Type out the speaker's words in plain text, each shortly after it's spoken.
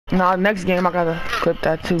Nah, next game I gotta clip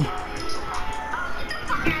that too.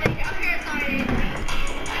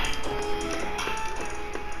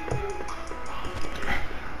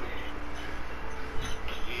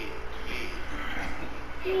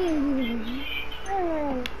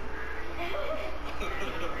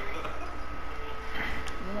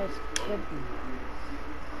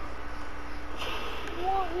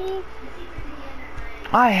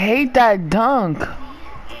 I hate that dunk.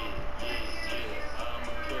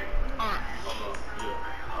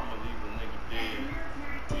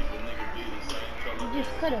 You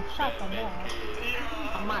just could have shot the ball.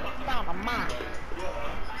 I'm out of stop, I'm out.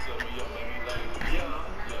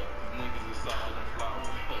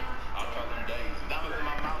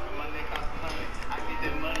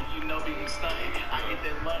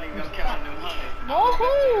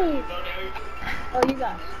 Woohoo! Oh, you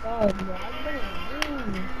got stunned, bro.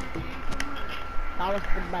 That was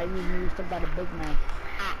good by you stood by the big man.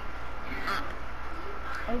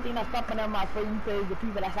 Only thing that's stopping them my friends is the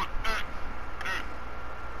people that say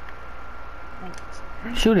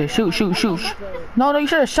Shoot it, shoot. No, you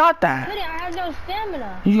should have shot that. I have no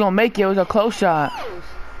stamina. You gonna make it? It was a close shot.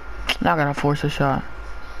 Not gonna force a shot.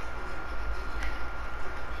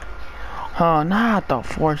 Oh, not to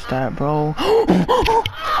force that, bro. He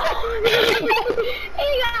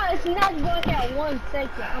got a snatch block at 1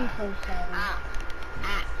 second. I'm so sorry.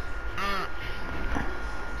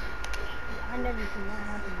 I never seen that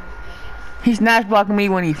happen before. He snatch blocked me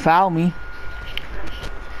when he fouled me.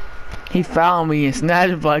 He fouled me and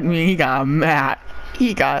snatch blocked me. He got mad.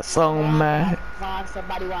 He got so mad.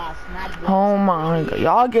 Oh my god.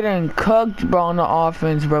 Y'all getting cooked, bro, on the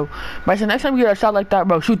offense, bro. Bryson, next time you get a shot like that,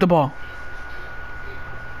 bro, shoot the ball.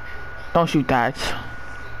 Don't shoot that.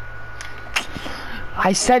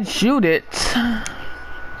 I said shoot it.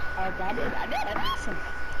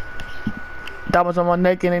 That was on my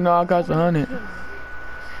neck and they know I got 100.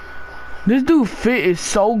 This dude fit is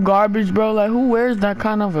so garbage, bro. Like, who wears that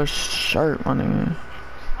kind of a shirt, my nigga?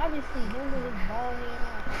 Obviously, him with his ball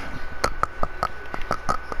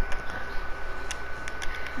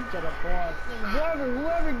head.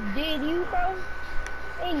 Whoever did you, bro.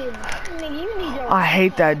 Nigga, you need your. I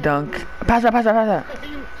hate that dunk. Pass that.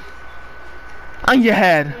 On your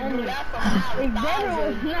head. Xavier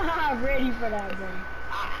was not ready for that, bro.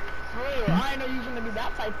 I know you was gonna be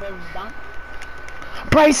that type of dunk.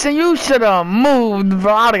 Bryson, you should have moved,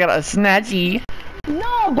 bro. I'd have got a snatchy.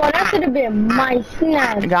 No, bro, that should have been my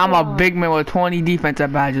snatch. Nigga, I'm a big man with 20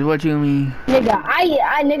 defensive badges. What you mean? Nigga,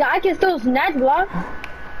 I can still snatch block.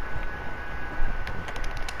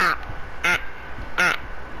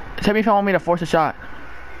 Tell me if you want me to force a shot.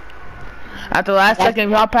 At the last second,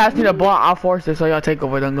 if y'all pass me the ball, I'll force it so y'all take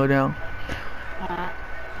over, then go down.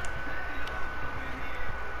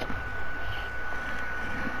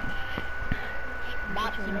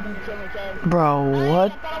 Bro,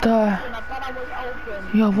 what the?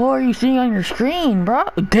 Yo, what are you seeing on your screen, bro?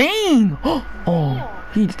 Dang! Oh,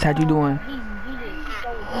 he just had you doing.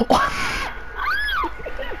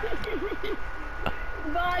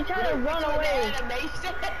 I tried to run away.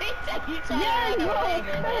 Yeah, bro.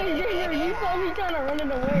 You saw me trying to run it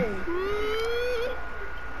away.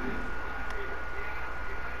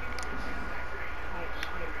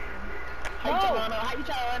 How you trying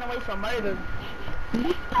to run away from murder? I'm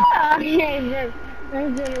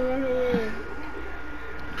trying to run away.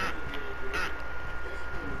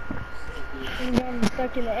 I'm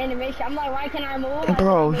stuck in the animation. I'm like, why can't I move?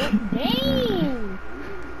 Bro. Dang.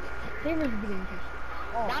 They was getting just.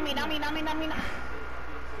 Oh.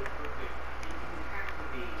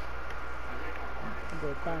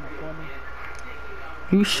 Dummy.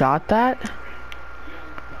 You shot that?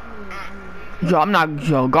 Yo, I'm not.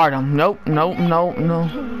 Yo, guard him. Nope.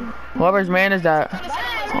 Whoever's man is that?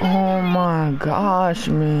 Oh my gosh,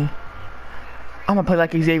 man. I'm gonna play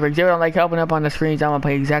like Xavier. Xavier don't like helping up on the screens. I'm gonna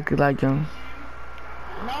play exactly like him.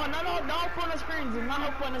 No, don't help on the screens. Do not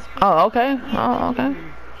help on the screens. Oh, okay.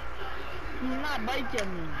 He's not biting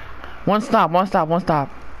me. One stop. He's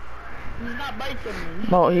not biting me.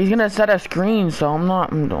 Well, he's gonna set a screen, so I'm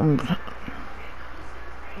not. If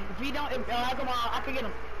he don't,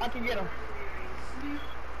 I can get him.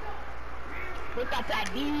 Put that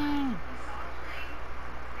D.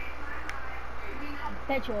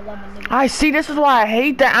 I see. This is why I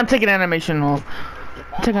hate that. I'm taking animation off.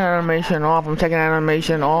 I'm taking animation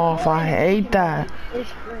off. I hate that.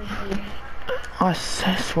 I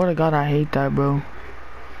swear to God, I hate that, bro.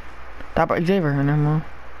 That by Xavier in there, man.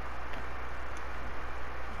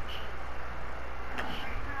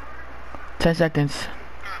 Ten seconds.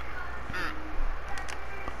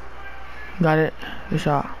 Got it. Good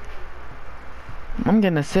shot. I'm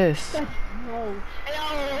getting assists. No.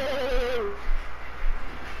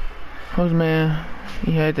 Who's man?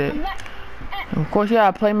 He had it. Of course,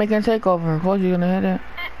 yeah, playmaking takeover. Of course, you're gonna hit it.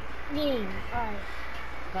 Alright.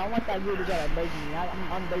 I want that dude to get a bake me.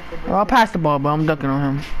 I'm unbakeable. Well, I'll pass the ball, but I'm dunking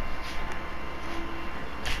on him.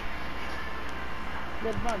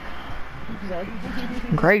 Good dunk.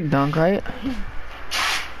 Great dunk, right?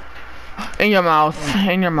 In your mouth,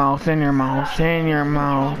 in your mouth, in your mouth, in your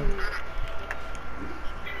mouth.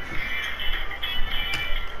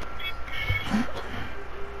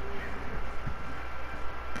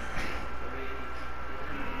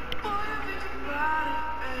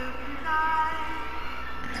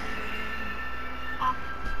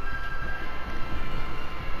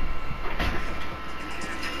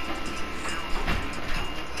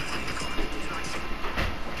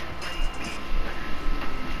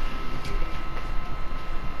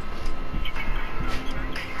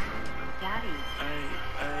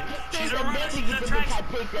 She's a romantic attraction.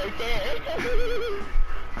 Right there.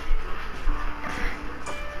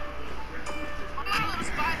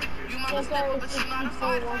 Yes, I was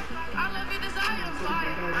 64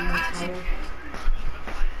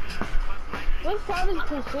 What's Travis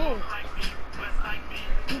percent?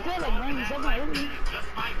 He played like 97 early.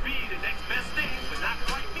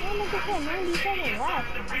 Oh, look at that, 97 last.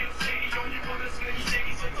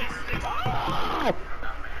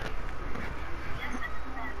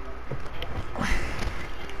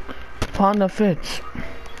 Pawn the fits.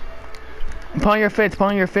 Pawn your fits,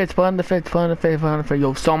 pawn your fits, pawn the fits, pawn the fits, pawn the fits.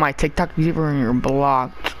 Yo, saw my TikTok receiver and you're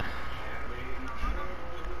blocked.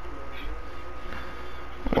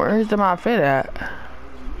 Where's my fit at?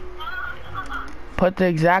 Put the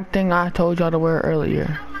exact thing I told y'all to wear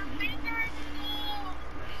earlier.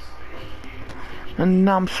 And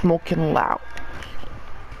now I'm smoking loud.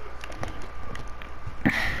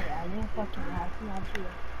 Yeah, I didn't fucking laugh, not you.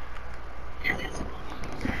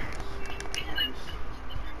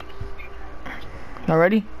 Y'all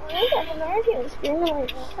ready?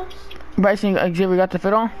 Bryson, Xavier got the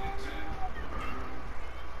fit on?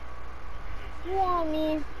 Yeah,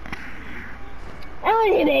 me.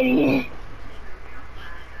 I'm an idiot.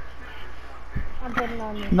 I'm putting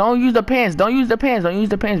on me. Don't use the pants. Don't use the pants. Don't use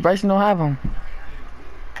the pants. Bryson don't have them.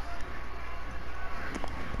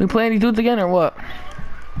 We playing these dudes again or what?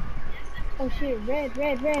 Oh shit, red,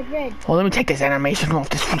 red, red, red. Oh, let me take this animation off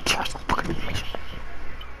this freak ass fucking animation.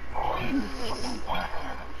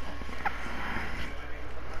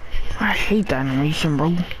 I hate that animation,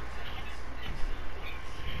 bro.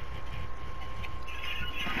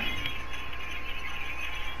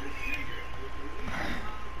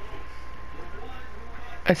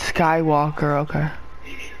 It's Skywalker, okay.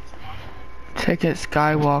 Take it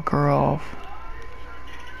Skywalker off.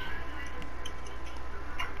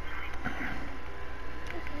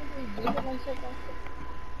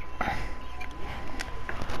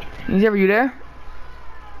 Xavier, you there?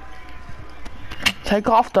 Take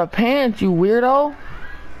off the pants, you weirdo.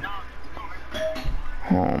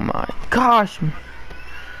 Oh my gosh.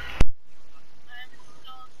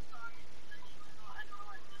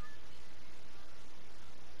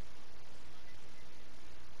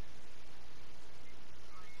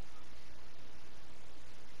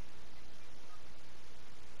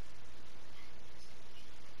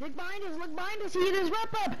 Look behind us, he hit his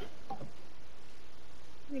rep up!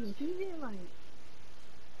 Wait, he's in like...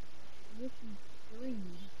 This is 3.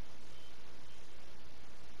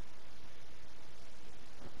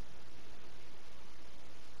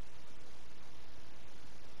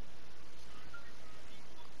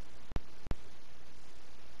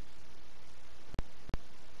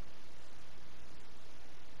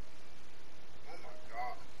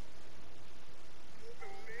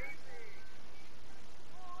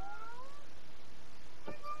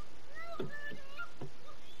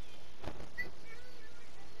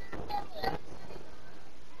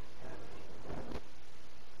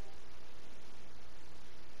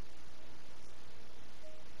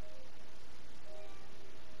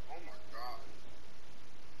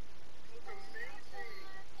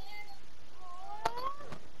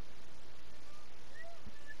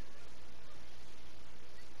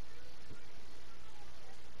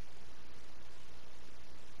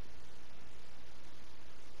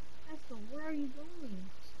 Where are you going?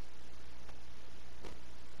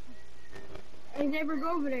 I never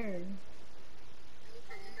go over there.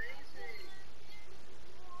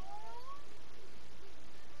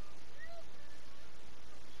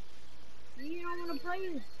 You don't want to play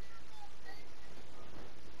it.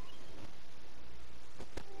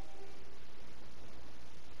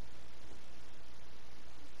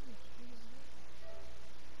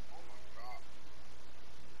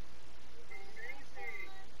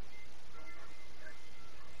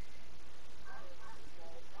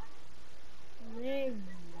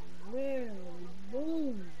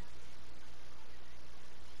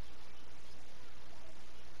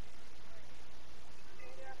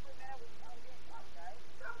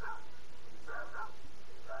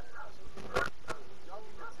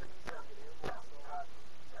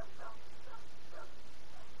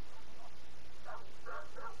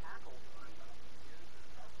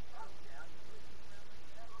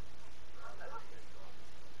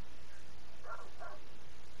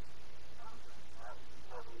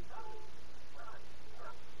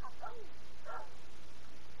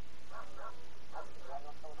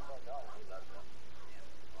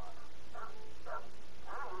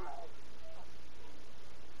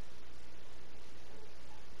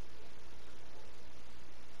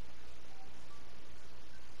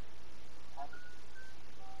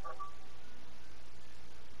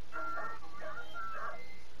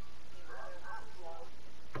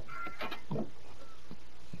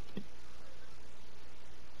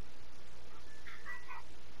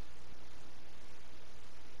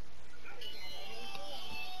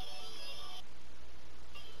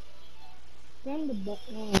 Send the book.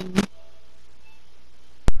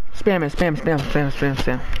 Spam it, spam, spam, spam, spam,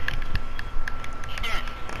 spam.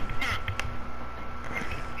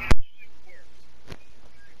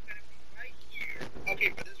 Okay,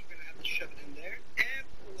 for this we're gonna have to shove it in there and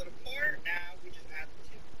pull it apart. Now we just add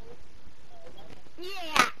the two.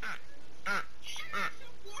 Yeah.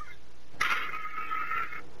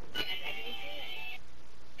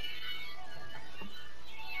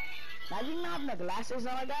 Imagine not having the glasses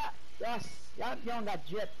on like that. Yes, y'all don't got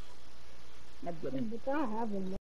drip. Not good. But I have them.